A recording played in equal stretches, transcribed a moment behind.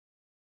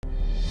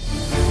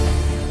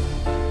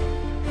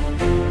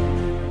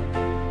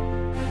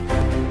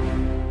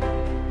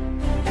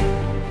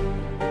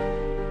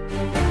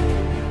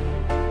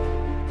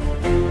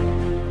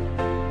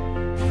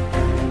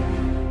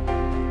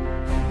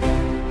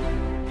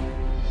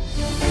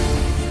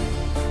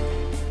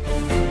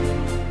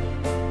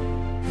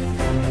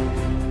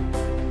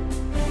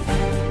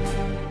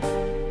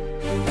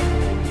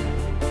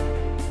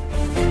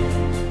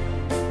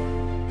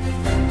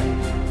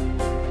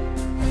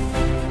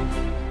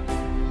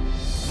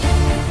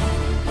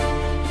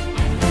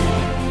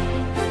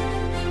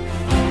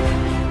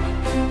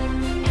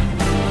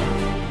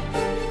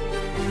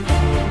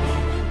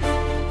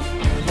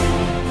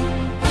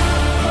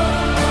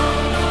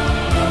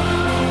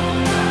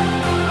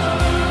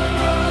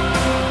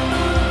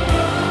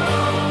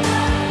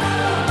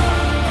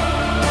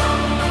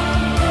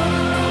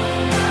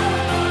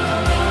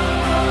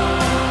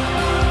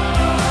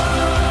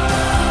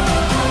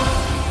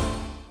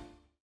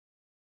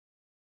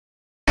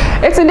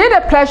It's indeed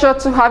a pleasure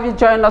to have you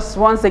join us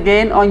once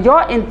again on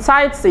your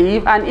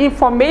intensive and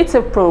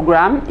informative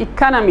program,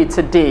 Economy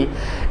Today.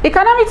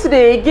 Economy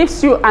Today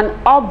gives you an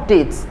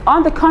update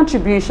on the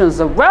contributions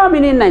of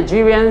well-meaning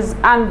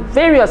Nigerians and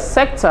various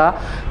sectors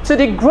to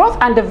the growth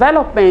and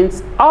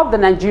development of the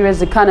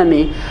Nigeria's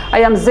economy. I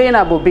am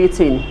Zainab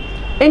Obetin.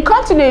 In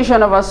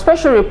continuation of our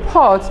special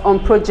report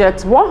on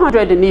Project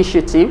 100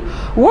 initiative,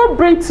 we'll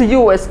bring to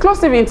you an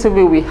exclusive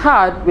interview we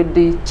had with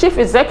the Chief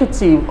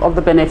Executive of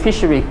the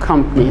beneficiary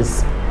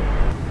companies.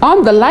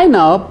 On the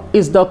lineup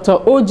is Dr.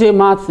 O.J.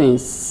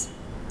 Martins,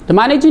 the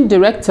Managing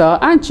Director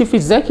and Chief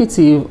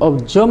Executive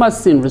of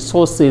Jomason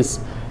Resources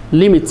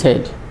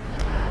Limited.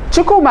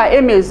 Chukwuma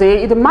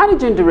Emeze is the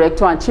Managing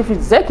Director and Chief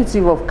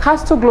Executive of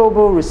Karsto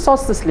Global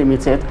Resources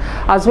Limited,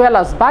 as well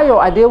as Bayo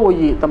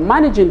Adewoye, the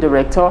Managing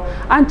Director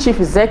and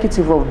Chief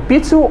Executive of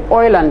B2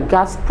 Oil and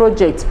Gas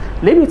Project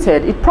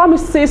Limited. It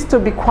promises to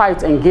be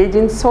quite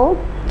engaging, so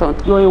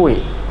don't go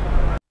away.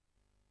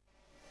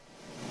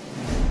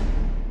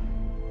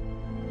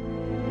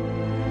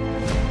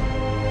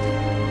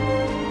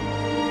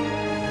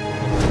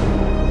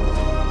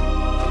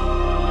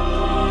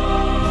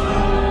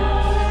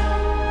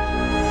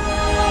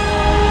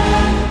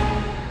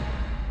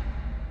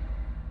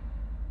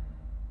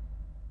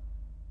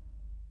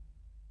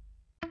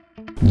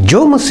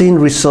 Jomason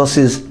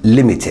Resources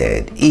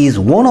Limited is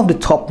one of the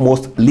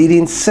topmost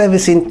leading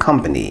servicing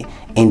company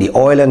in the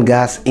oil and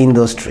gas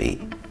industry,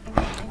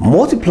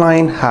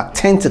 multiplying her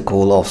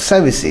tentacle of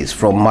services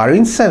from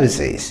marine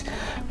services,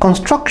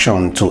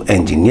 construction to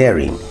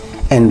engineering,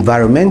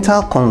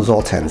 environmental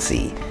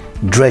consultancy,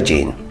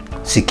 dredging,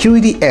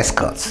 security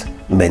escorts,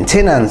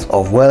 maintenance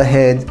of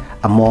wellheads,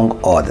 among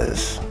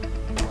others.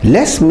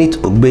 Let's meet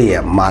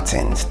Obeya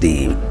Martins,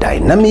 the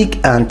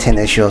dynamic and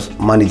tenacious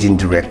Managing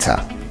Director.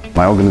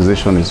 My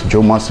organization is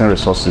Jomason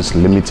Resources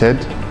Limited.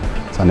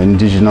 It's an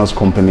indigenous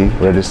company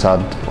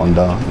registered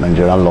under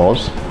Nigerian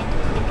laws.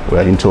 We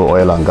are into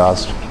oil and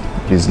gas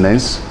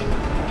business.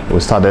 We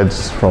started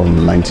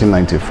from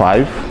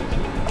 1995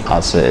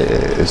 as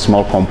a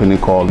small company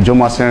called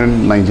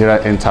Jomason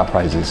Nigeria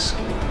Enterprises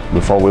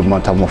before we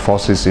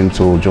metamorphosis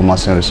into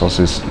Jomason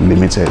Resources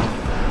Limited.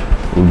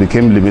 We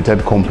became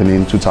limited company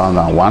in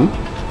 2001,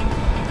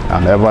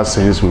 and ever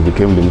since we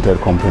became limited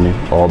company,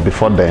 or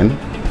before then,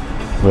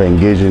 we're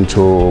engaged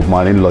into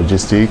marine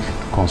logistics,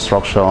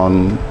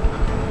 construction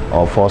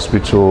of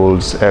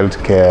hospitals,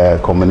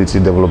 healthcare, community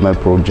development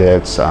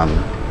projects, and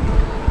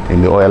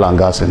in the oil and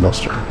gas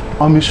industry.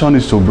 Our mission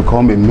is to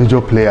become a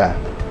major player,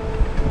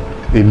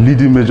 a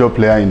leading major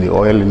player in the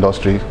oil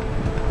industry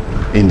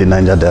in the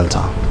Niger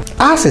Delta.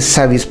 As a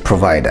service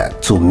provider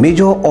to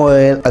major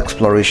oil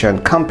exploration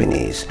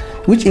companies,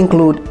 which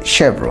include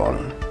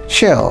Chevron,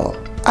 Shell,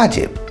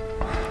 Ajib,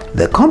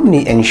 the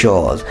company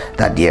ensures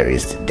that there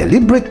is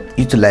deliberate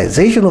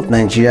utilization of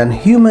Nigerian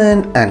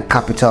human and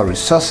capital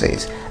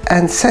resources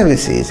and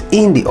services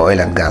in the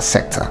oil and gas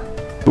sector.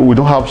 We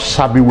don't have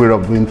shabby way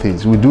of doing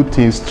things. We do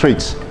things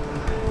straight.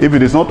 If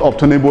it is not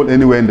obtainable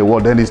anywhere in the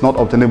world, then it's not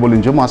obtainable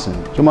in Jomason.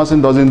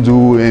 Jomason doesn't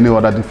do any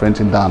other different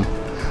thing than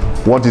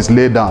what is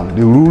laid down.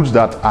 The rules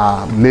that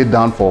are laid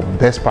down for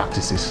best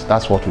practices,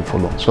 that's what we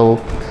follow. So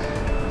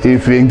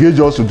if you engage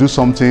us to do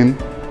something,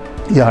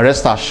 you are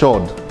rest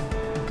assured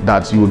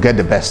that you will get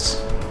the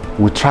best.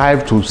 We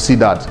strive to see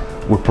that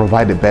we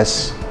provide the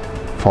best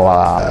for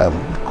our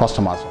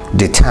customers.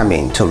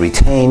 Determined to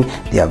retain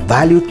their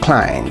valued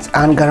clients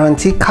and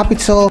guarantee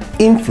capital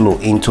inflow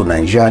into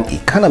Nigerian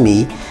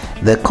economy,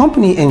 the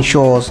company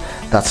ensures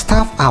that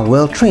staff are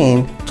well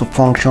trained to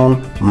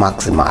function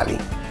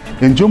maximally.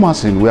 In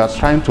Jomason, we are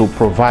trying to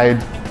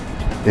provide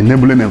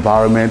enabling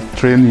environment,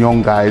 train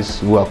young guys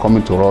who are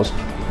coming to us.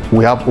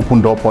 We have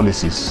open door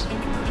policies.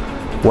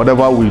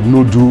 Whatever we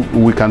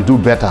we can do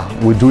better.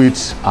 We do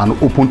it and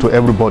open to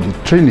everybody.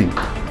 Training,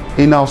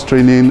 in-house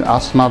training,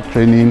 arsenal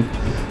training.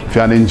 If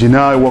you're an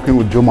engineer working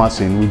with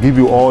Jomason, we give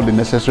you all the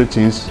necessary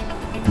things,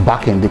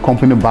 backing, the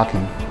company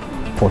backing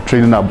for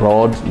training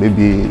abroad,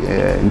 maybe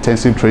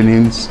intensive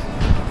trainings,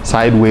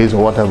 sideways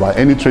or whatever.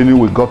 Any training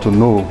we got to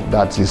know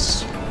that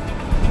is,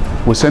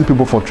 we send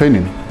people for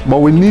training. But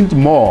we need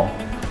more,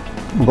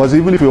 because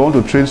even if you want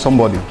to train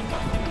somebody,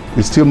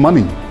 it's still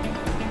money.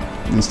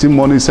 It's still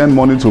money, send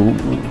money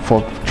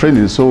for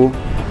training. So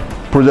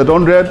Project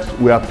 100,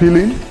 we are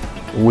appealing,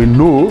 we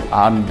know,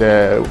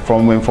 and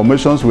from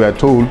information we are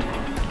told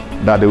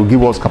that they will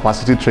give us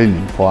capacity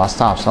training for our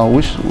staff, so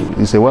which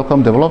is a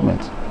welcome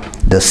development.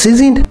 The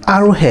seasoned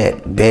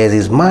arrowhead bears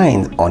his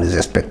mind on his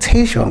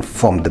expectation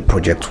from the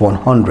Project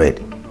 100.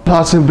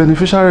 As a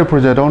beneficiary of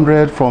Project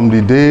 100, from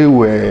the day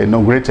we're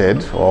inaugurated,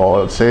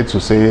 or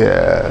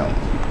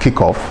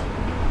kickoff,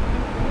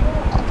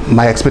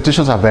 my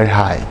expectations are very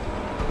high.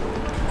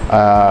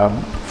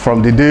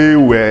 From the day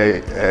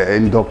we're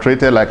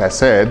indoctrinated, like I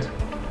said,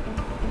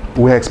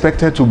 we're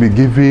expected to be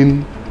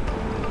given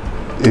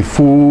a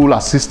full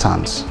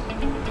assistance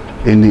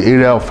in the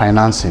area of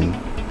financing,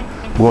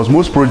 because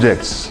most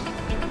projects,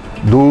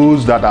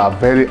 those that are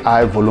very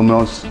high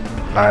voluminous,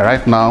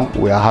 right now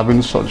we are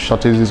having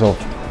shortages of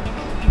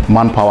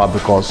manpower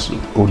because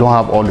we don't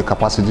have all the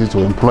capacity to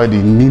employ the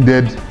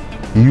needed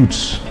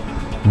youths,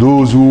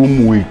 those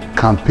whom we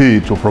can pay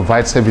to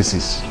provide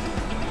services.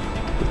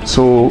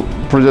 So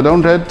Project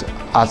 100,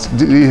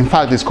 in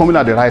fact, is coming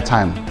at the right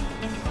time.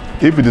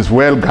 If it is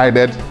well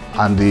guided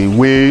and the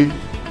way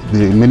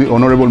the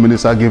Honorable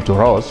Minister gave to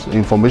us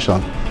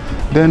information,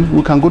 then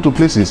we can go to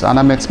places. And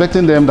I'm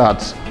expecting them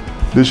that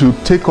they should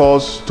take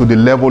us to the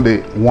level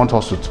they want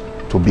us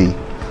to be,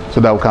 so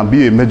that we can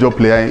be a major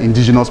player,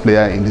 indigenous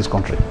player in this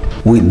country.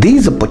 With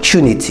this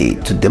opportunity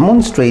to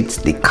demonstrate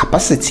the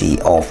capacity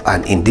of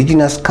an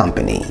indigenous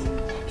company,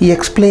 he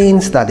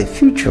explains that the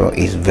future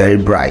is very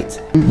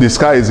bright. The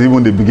sky is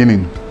even the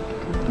beginning.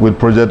 With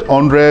Project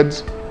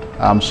 100,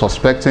 I'm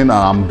suspecting and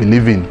I'm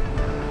believing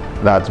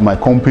that my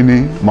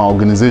company, my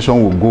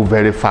organization will go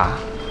very far.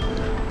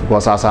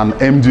 Because as an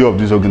MD of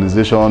this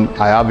organization,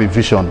 I have a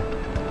vision.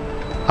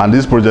 And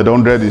this Project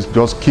 100 is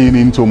just keying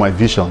into my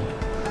vision.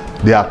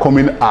 They are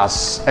coming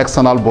as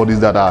external bodies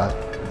that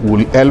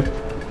will help,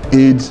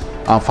 aid,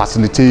 and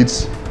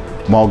facilitate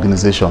my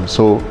organization.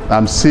 So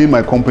I'm seeing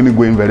my company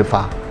going very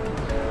far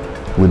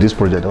with this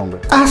Project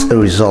 100. As a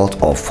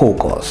result of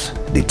focus,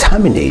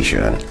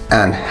 determination,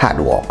 and hard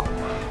work,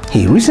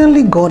 he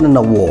recently got an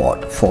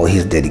award for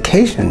his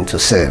dedication to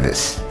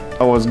service.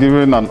 I was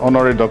given an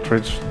honorary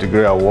doctorate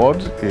degree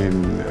award in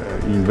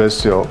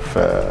University of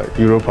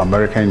Europe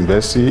American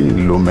University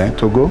in Lomé,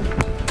 Togo.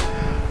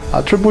 I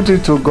attribute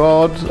it to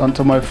God and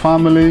to my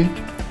family,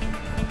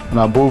 and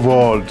above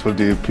all to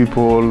the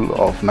people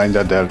of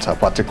Niger Delta,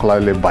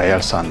 particularly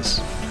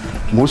Bayelsans,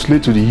 mostly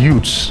to the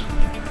youths.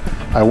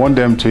 I want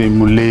them to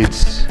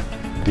emulate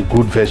the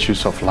good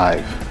virtues of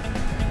life.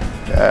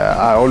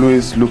 I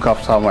always look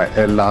after my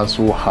elders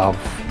who have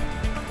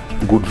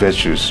good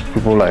virtues,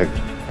 people like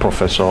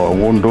Professor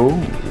Wondo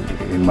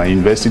in my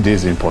university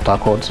days in Port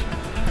Harcourt.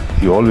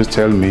 He always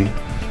tell me,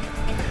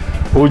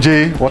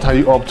 OJ, what are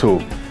you up to?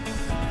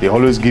 He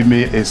always give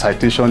me a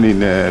citation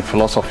in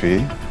philosophy,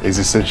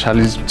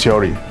 existentialist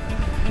theory.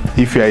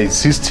 If you are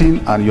existing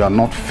and you are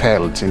not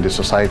felt in the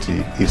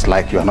society, it's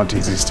like you are not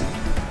existing.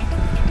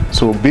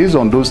 So based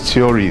on those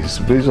theories,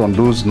 based on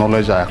those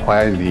knowledge I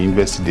acquired in the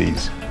university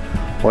days,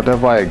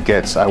 whatever I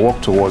get, I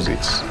work towards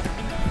it.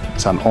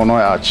 It's an honor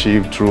I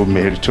achieved through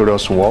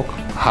meritorious work,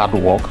 hard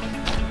work.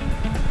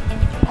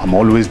 I'm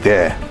always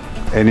there,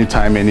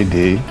 anytime, any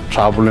day,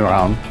 traveling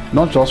around,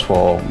 not just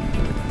for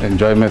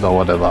enjoyment or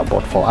whatever,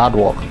 but for hard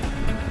work.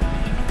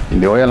 In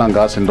the oil and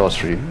gas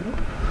industry,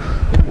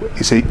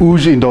 it's a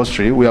huge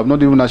industry. We have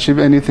not even achieved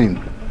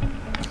anything.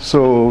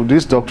 So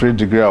this doctorate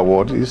degree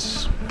award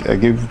is, I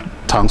give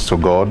thanks to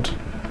God,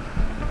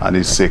 and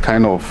it's a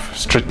kind of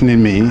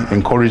strengthening me,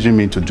 encouraging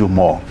me to do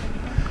more.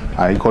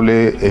 I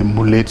equally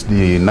emulate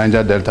the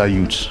Niger Delta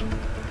youths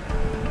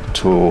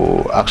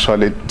to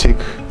actually take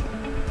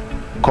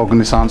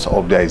cognizance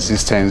of their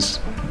existence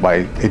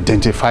by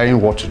identifying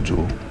what to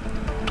do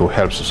to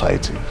help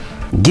society.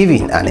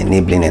 Given an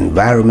enabling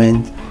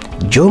environment,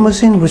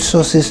 Jomason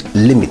Resources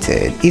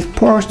Limited is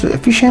poised to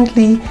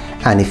efficiently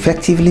and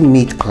effectively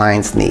meet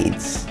clients'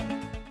 needs.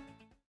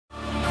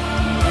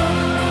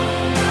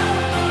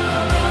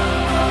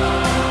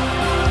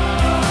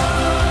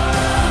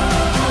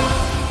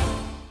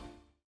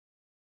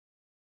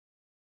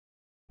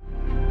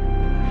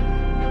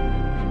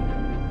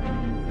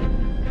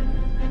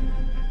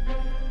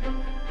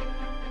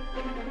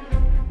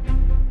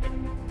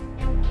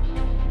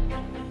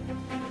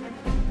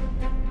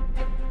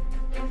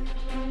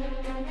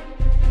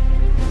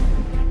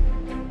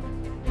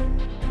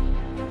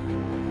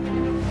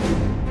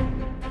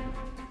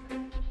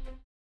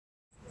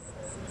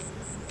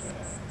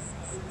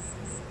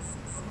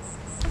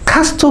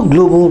 Karsto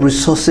Global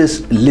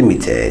Resources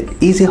Limited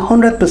is a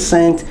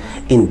 100%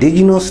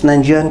 indigenous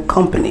Nigerian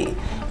company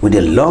with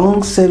a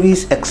long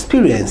service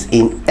experience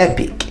in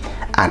EPIC,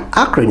 an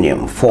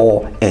acronym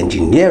for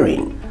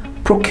engineering,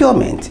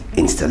 procurement,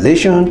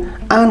 installation,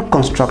 and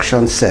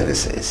construction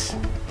services.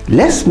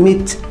 Let's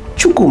meet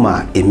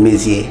Chukwuma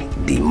Emezie,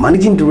 the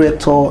Managing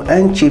Director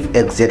and Chief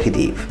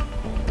Executive.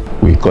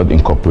 We got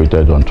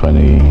incorporated on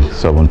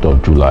 27th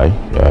of July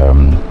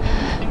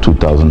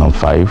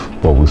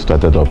 2005, but we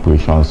started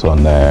operations on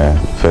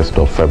 1st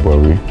of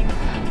February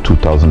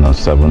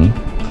 2007,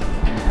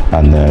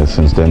 and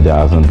since then there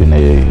hasn't been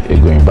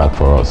a going back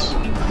for us.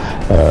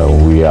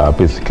 We are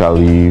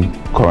basically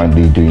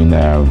currently doing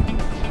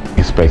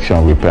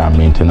inspection, repair and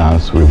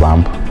maintenance,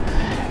 revamp,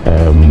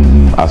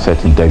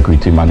 asset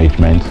integrity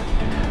management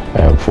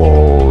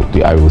for the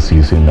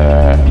IOCs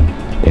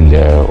in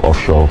their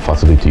offshore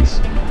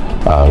facilities.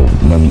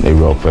 Main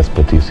area of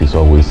expertise is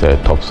always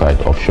topside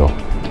offshore,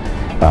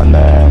 and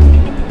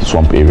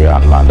swamp area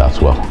and land as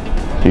well.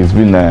 It's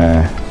been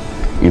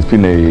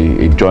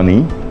a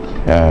journey,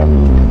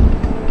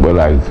 well,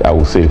 I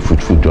would say a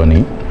fruitful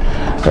journey.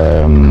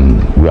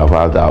 We have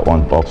had our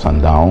own ups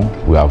and downs,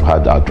 we have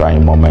had our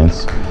trying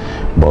moments,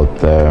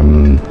 but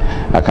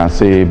I can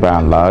say by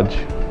and large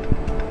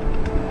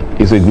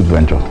it's a good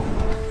venture.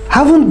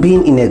 Having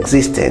been in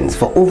existence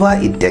for over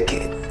a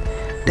decade,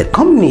 The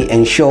company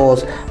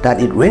ensures that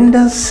it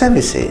renders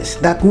services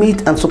that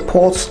meet and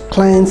supports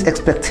clients'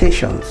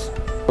 expectations.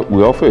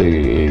 We offer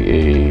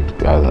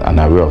an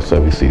array of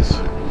services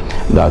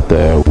that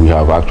we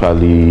have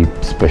actually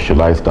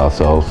specialized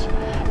ourselves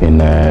in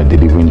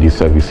delivering these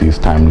services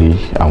timely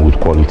and with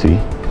quality.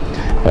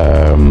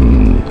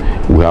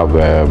 We have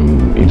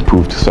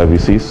improved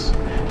services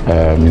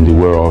in the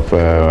way of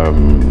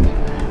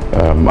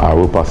our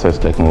rope access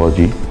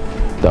technology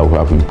that we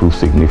have improved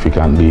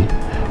significantly.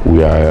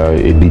 We are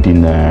a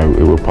leading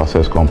rope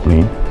access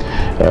company.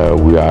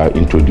 We are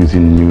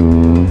introducing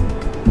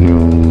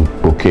new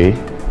bouquet.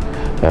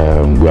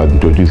 We are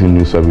introducing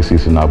new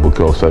services in our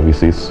bouquet of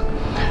services.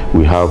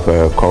 We have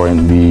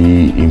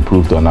currently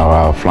improved on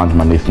our flange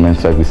management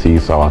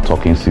services, our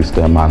talking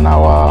system, and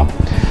our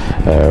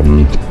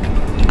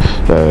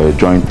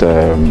joint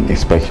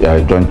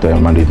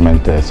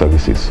management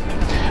services.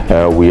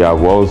 We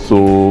have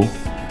also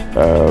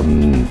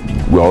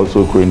we're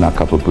also growing our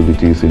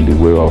capabilities in the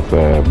way of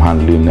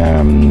handling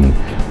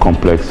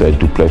complex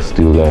duplex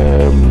steel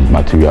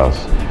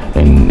materials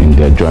in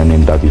the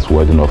joining, that is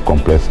welding of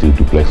complex steel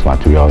duplex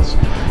materials,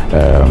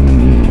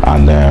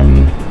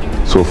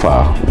 so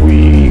far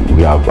we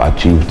have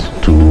achieved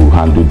to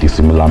handle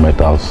dissimilar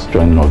metals,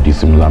 joining of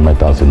dissimilar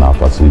metals in our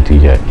facility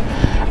here.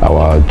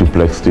 Our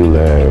duplex steel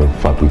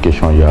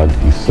fabrication yard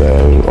is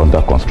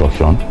under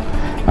construction,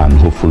 and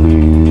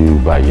hopefully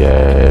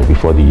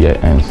before the year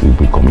ends it will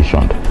be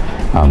commissioned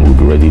and we'll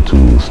be ready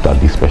to start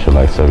these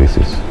specialized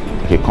services.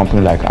 A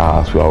company like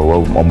ours, we are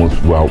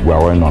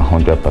running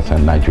on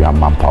 100% Nigerian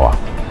manpower.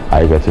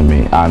 Are you getting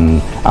me?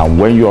 And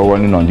when you are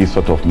running on this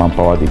sort of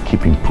manpower, they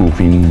keep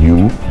improving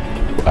you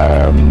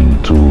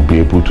to be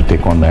able to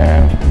take on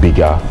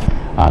bigger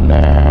and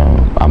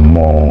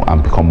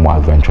become more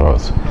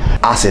adventurous.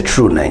 As a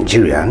true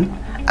Nigerian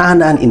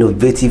and an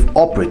innovative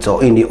operator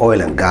in the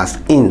oil and gas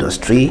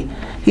industry,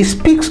 he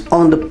speaks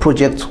on the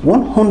Project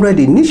 100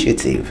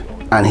 initiative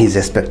and his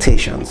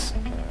expectations.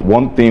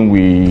 One thing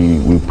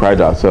we pride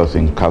ourselves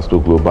in Karsto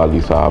Global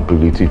is our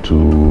ability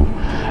to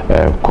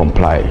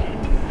comply.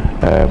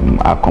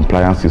 Our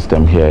compliance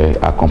system here,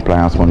 our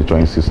compliance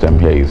monitoring system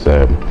here is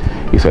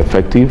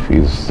effective.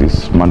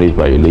 It's managed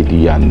by a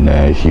lady,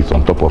 and she's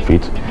on top of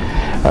it.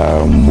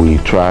 We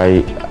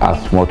try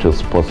as much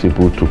as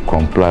possible to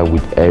comply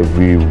with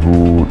every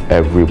rule,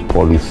 every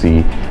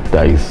policy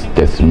that is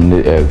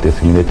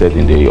disseminated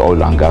in the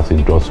oil and gas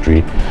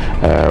industry.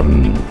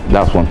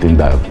 That's one thing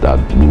that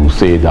we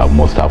say that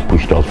must have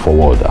pushed us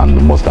forward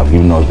and must have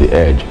given us the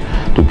edge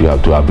to be able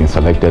to have been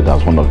selected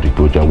as one of the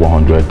Project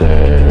 100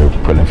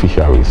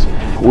 beneficiaries.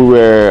 We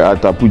were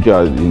at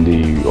Abuja in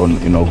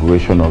the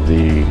inauguration of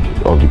the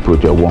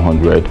Project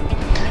 100,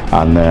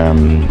 and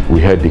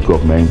we heard the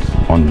government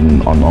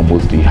on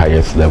almost the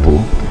highest level.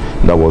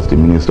 That was the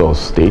Minister of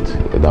State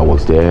that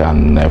was there,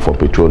 and for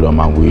petroleum,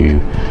 and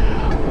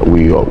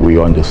we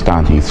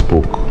understand he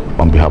spoke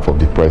on behalf of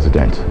the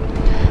President.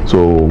 So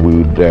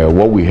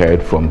what we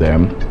heard from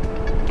them,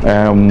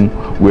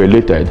 we're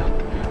elated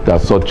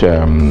that such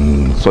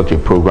a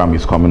program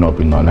is coming up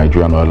in the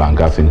Nigerian oil and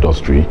gas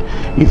industry.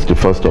 It's the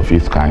first of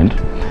its kind.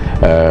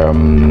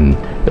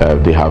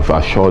 They have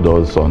assured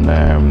us on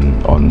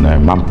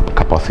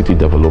capacity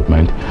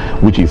development,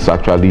 which is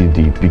actually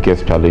the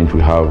biggest challenge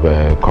we have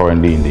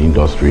currently in the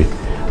industry,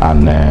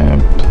 and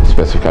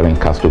specifically in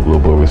Karsto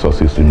Global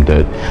Resources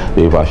Limited.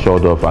 They've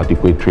assured of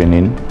adequate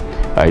training.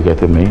 Are you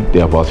getting me? They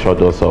have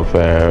assured us of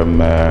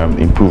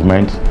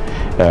improvement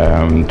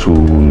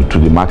to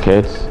the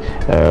market,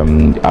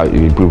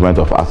 improvement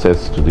of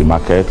access to the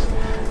market,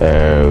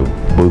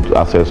 both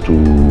access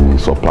to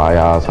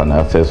suppliers and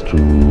access to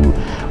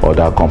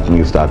other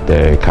companies that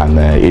can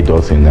aid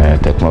us in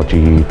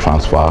technology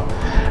transfer.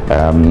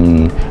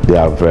 They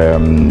have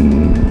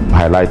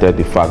highlighted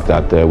the fact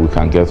that we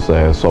can get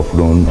soft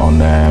loan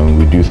on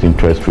reduced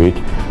interest rate.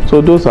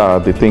 So those are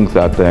the things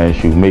that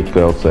should make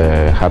us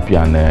happy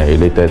and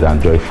elated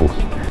and joyful.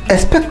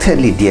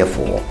 Expectedly,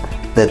 therefore,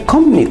 the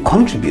company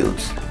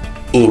contributes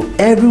in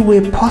every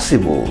way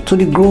possible to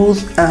the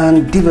growth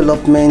and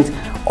development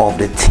of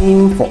the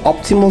team for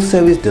optimal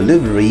service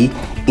delivery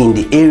in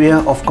the area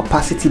of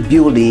capacity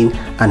building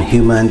and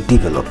human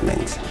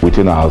development.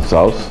 Within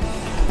ourselves,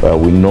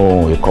 we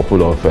know a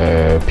couple of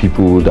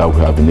people that we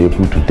have been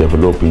able to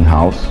develop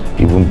in-house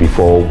even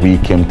before we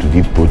came to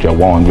this Project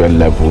 100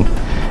 level.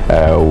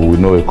 We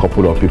know a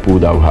couple of people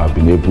that we have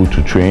been able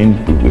to train,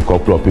 a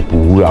couple of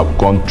people who have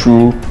gone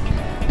through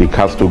the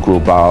Karsto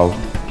Global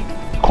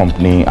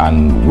company,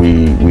 and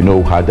we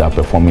know how they are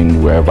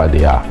performing wherever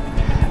they are.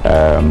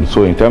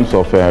 So in terms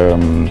of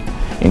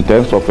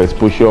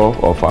exposure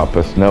of our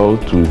personnel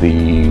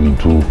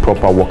to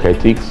proper work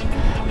ethics,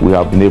 we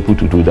have been able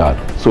to do that.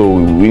 So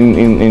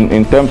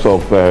in terms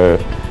of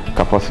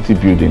capacity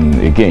building,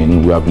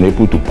 again, we have been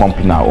able to pump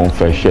in our own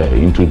fair share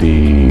into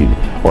the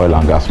oil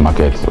and gas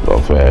markets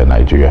of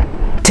Nigeria.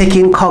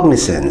 Taking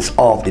cognizance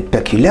of the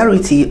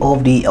peculiarity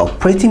of the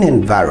operating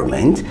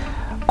environment,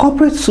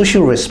 Corporate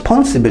social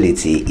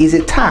responsibility is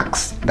a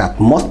task that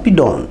must be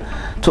done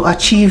to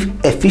achieve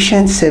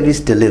efficient service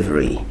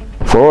delivery.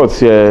 For us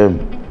here,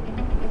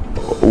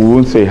 we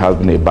won't say it has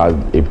been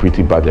a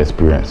pretty bad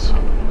experience.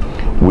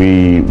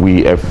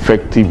 We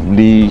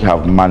effectively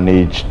have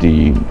managed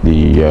the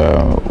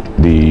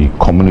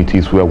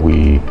communities where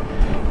we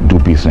do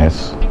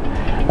business.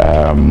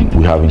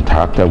 We have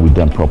interacted with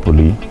them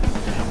properly.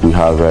 We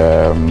have,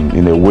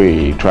 in a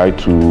way, tried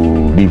to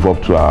live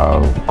up to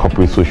our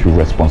corporate social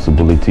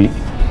responsibility.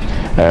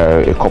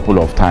 A couple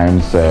of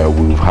times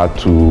we've had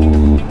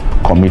to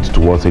commit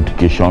towards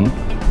education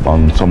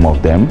on some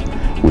of them.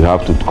 We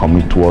have to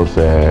commit towards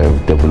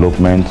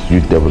development,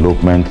 youth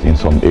development in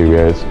some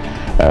areas.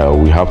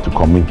 We have to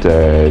commit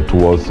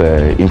towards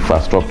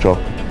infrastructure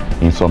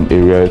in some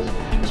areas.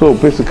 So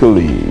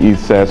basically,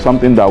 it's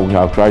something that we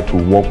have tried to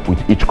work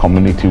with each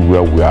community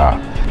where we are.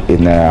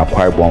 In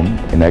Akwa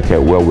Ibom, in Eke,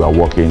 where we are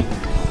working,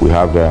 we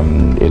have a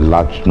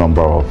large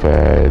number of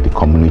the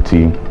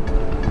community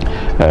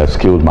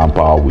skilled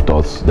manpower with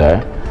us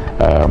there.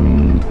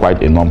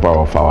 Quite a number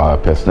of our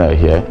personnel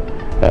here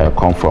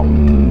come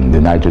from the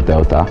Niger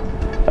Delta.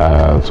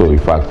 So in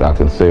fact, I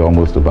can say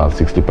almost about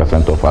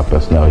 60% of our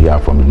personnel here are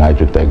from the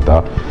Niger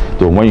Delta.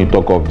 So when you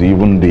talk of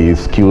even the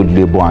skilled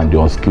labor and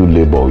the unskilled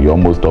labor, you're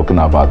almost talking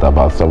about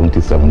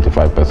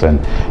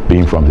 70-75%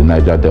 being from the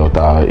Niger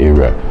Delta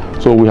area.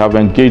 So we have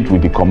engaged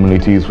with the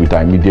communities, with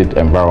our immediate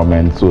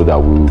environment, so that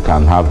we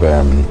can have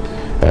a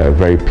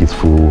very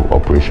peaceful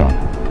operation.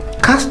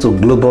 Karsto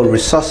Global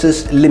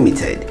Resources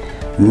Limited,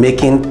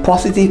 making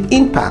positive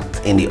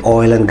impact in the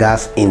oil and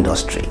gas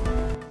industry.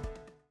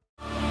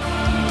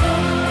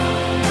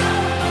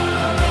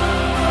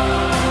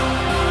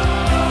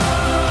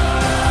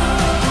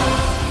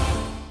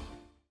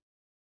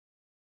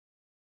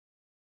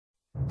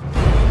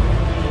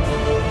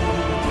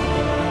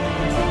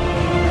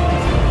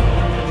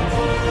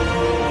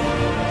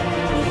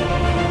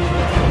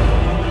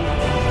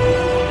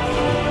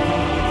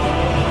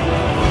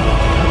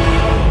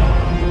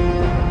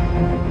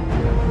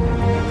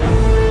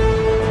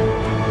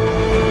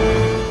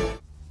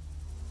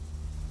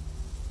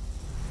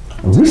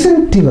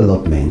 Recent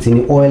developments in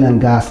the oil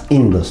and gas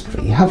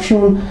industry have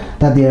shown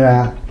that there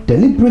are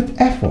deliberate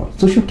efforts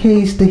to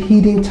showcase the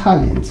hidden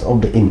talents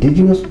of the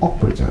indigenous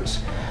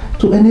operators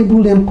to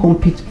enable them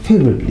compete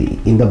favorably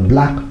in the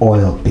black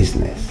oil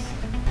business.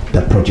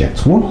 The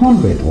Project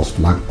 100 was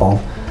flagged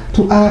off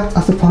to act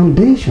as a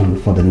foundation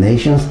for the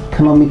nation's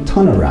economic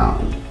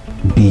turnaround.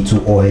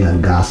 B2 Oil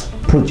and Gas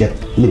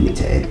Project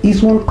Limited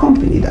is one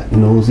company that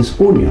knows its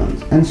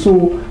onions and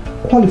so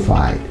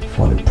qualified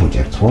for the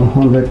Project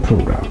 100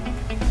 program.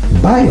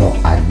 Bayo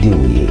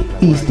Adeoye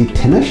is the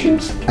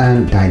tenacious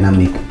and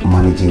dynamic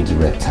managing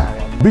director.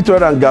 B2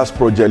 Oil and Gas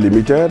Project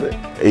Limited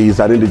is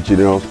an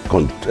indigenous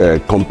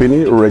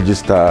company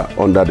registered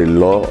under the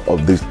law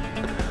of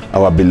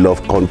our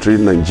beloved country,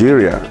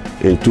 Nigeria,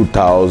 in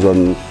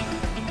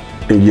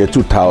year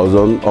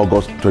 2000,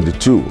 August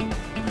 22.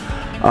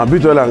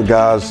 B2 Oil and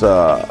Gas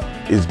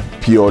is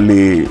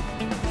purely,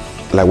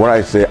 like what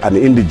I say, an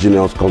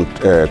indigenous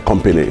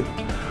company.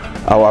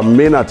 Our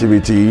main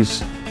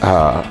activities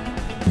are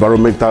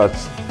environmental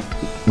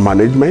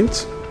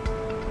management,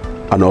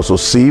 and also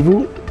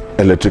civil,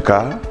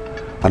 electrical,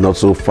 and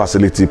also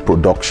facility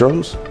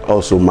productions,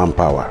 also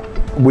manpower.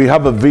 We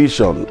have a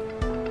vision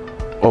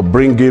of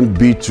bringing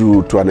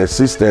B2 to an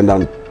assistant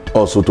and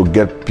also to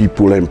get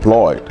people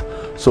employed.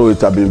 So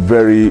it has been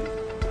very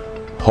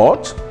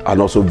hot and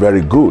also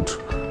very good,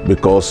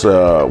 because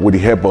with the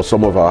help of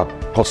some of our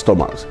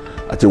customers,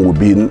 I think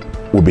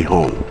we'll be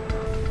on.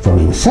 From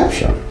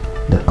inception,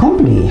 the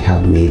company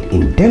have made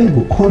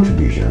indelible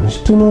contributions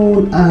to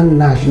known and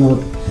national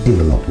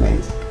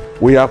development.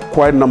 We have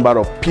quite a number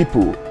of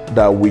people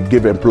that we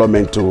give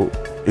employment to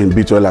in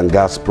B2 Oil and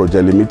Gas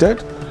Project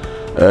Limited,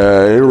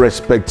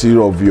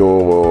 irrespective of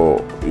your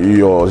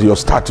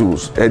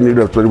status,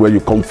 irrespective where you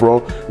come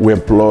from. We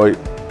employ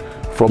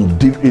from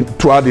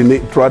throughout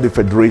the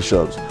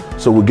federations,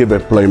 so we give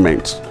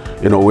employment.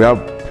 You know, we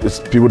have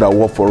people that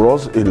work for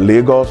us in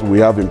Lagos, we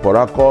have in Port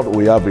Harcourt,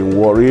 we have in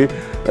Warri,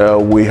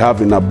 we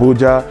have in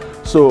Abuja.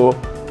 So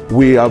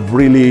we have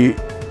really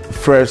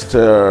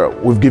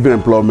we've given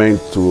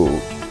employment to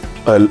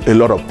a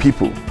lot of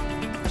people.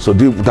 So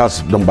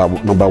that's number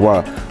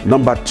one.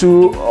 Number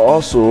two,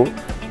 also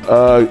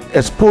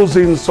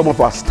exposing some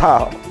of our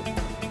staff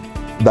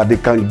that they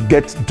can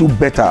do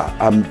better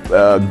and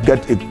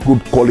get a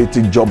good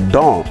quality job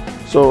done.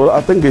 So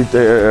I think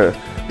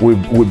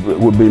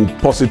we've been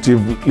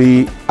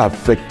positively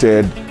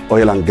affected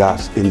oil and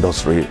gas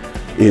industry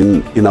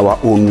in our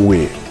own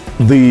way.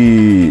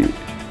 The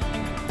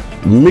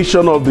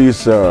mission of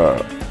this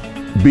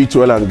B2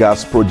 Oil and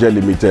Gas Project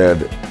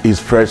Limited is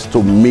first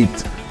to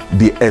meet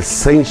the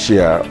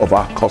essential of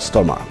our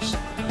customers.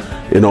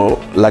 You know,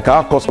 like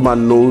our customer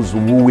knows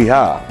who we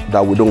are,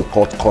 that we don't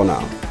cut corner,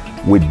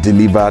 we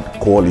delivered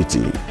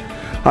quality,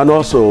 and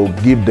also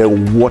give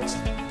them what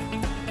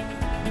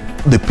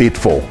they paid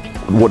for,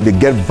 what they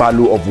get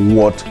value of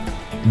what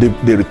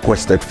they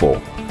requested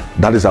for.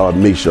 That is our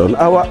mission.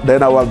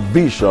 Then our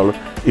vision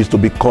is to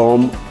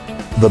become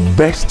the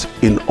best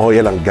in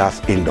oil and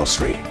gas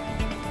industry.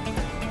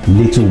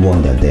 Little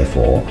wonder,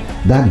 therefore,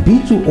 that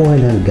B2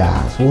 Oil and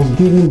Gas was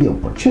given the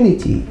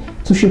opportunity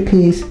to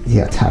showcase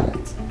their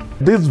talent.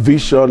 This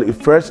vision,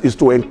 first, is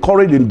to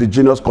encourage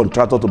indigenous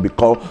contractors to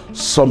become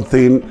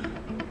something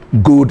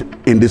good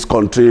in this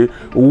country.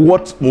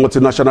 What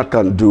multinational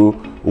can do,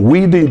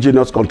 we the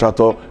indigenous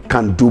contractor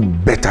can do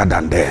better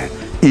than them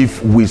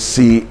if we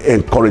see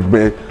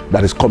encouragement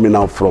that is coming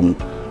out from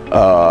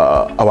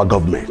our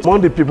government.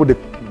 Among the people that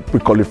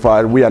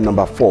pre-qualified, we are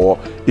number 4.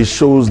 It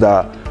shows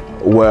that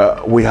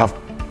we have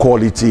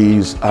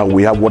qualities and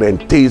we have what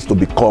it takes to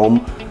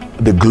become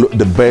the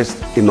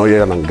best in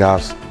oil and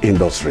gas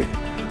industry.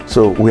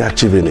 So we are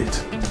achieving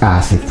it.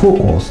 As a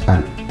focused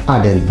and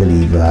ardent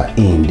believer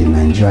in the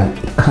Nigerian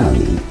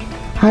economy,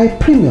 high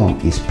premium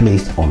is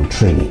placed on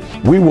training.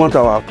 We want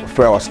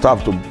for our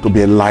staff to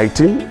be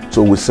enlightened,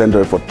 so we send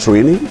them for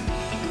training.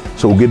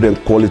 So we give them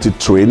quality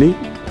training.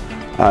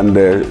 And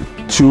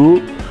 2,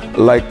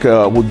 like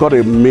we got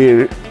a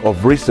mail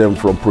of recent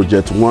from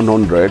Project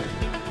 100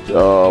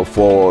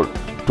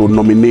 to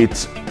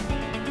nominate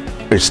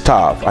a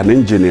staff, an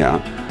engineer,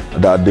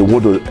 that they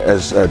want to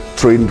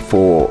train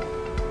for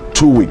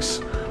 2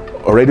 weeks.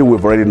 We've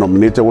already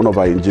nominated one of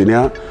our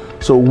engineers.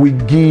 So we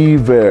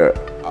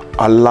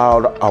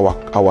allowed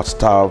our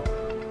staff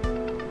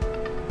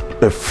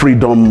a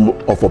freedom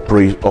of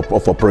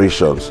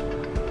operations,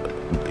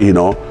 you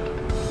know.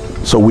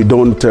 So we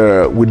don't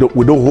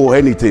hold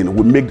anything.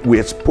 We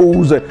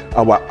expose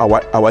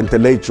our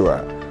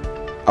intellectual,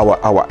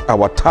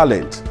 our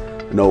talent.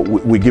 You know,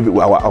 we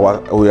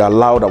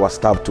allowed our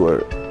staff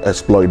to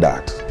exploit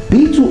that.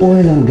 B2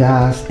 Oil and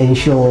Gas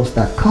ensures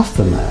that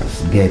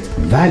customers get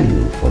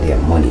value for their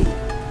money.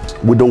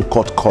 We don't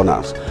cut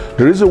corners.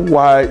 The reason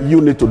why you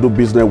need to do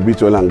business with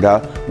B2 Oil and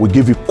Gas, we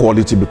give you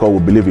quality because we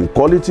believe in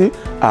quality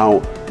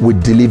and we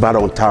deliver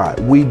on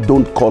time. We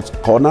don't cut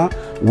corner.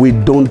 We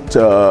don't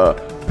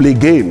play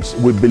games.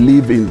 We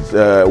believe in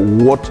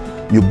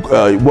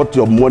what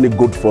your money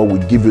good for. We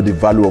give you the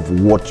value of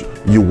what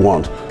you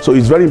want. So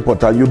it's very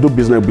important you do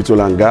business with B2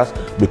 Oil and Gas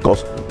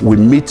because we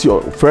meet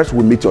your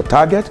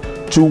target.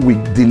 2, we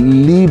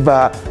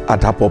deliver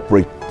at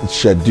appropriate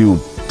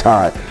scheduled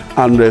time.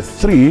 And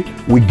 3,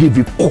 we give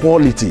you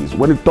qualities.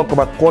 When you talk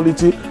about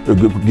quality, we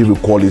give you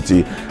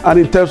quality. And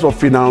in terms of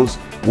finance,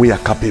 we are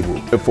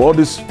capable. For all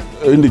this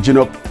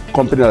indigenous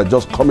company that are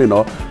just coming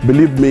up,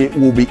 believe me,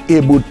 we'll be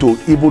able to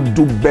even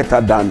do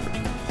better than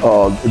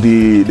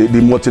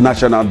the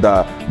multinational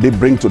that they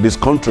bring to this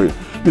country.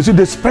 You see,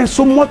 they spend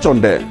so much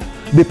on them.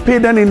 They pay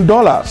them in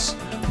dollars.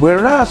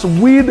 Whereas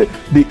with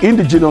the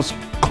indigenous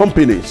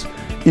companies,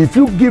 if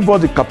you give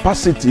us the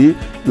capacity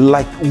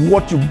like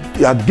what you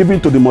are giving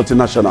to the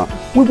multinational,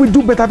 we will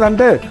do better than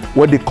them.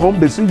 When they come,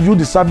 they see you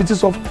the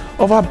services of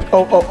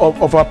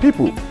our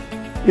people.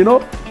 You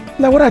know,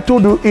 like what I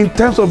told you, in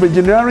terms of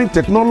engineering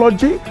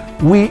technology,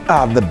 we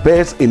are the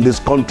best in this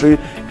country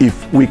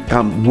if we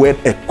can well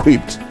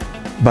equipped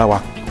by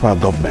our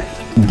government.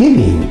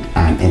 Given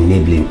an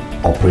enabling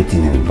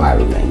operating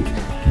environment,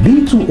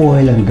 B2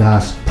 Oil and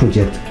Gas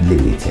Project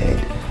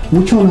Limited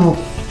will turn out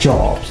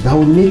jobs that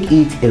will make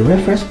it a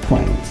reference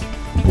point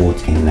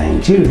both in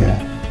Nigeria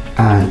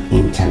and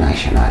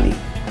internationally.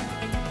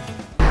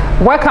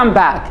 Welcome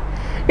back.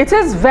 It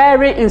is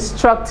very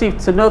instructive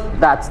to note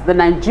that the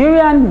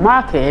Nigerian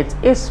market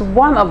is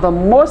one of the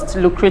most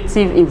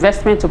lucrative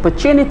investment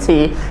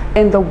opportunity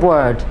in the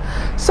world.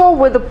 So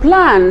with the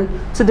plan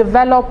to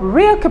develop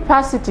real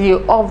capacity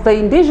of the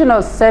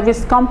indigenous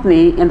service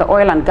company in the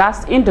oil and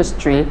gas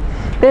industry,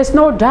 there's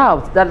no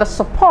doubt that the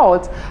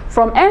support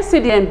from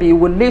NCDMB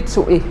will lead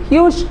to a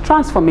huge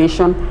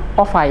transformation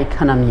of our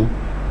economy.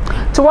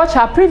 To watch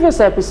our previous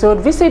episode,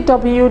 visit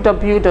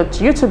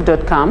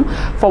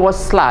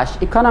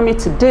www.youtube.com/Economy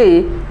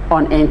Today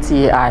on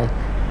NTAI.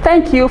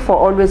 Thank you for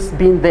always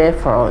being there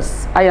for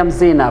us. I am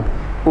Zainab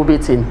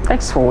Ubitin.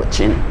 Thanks for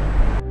watching.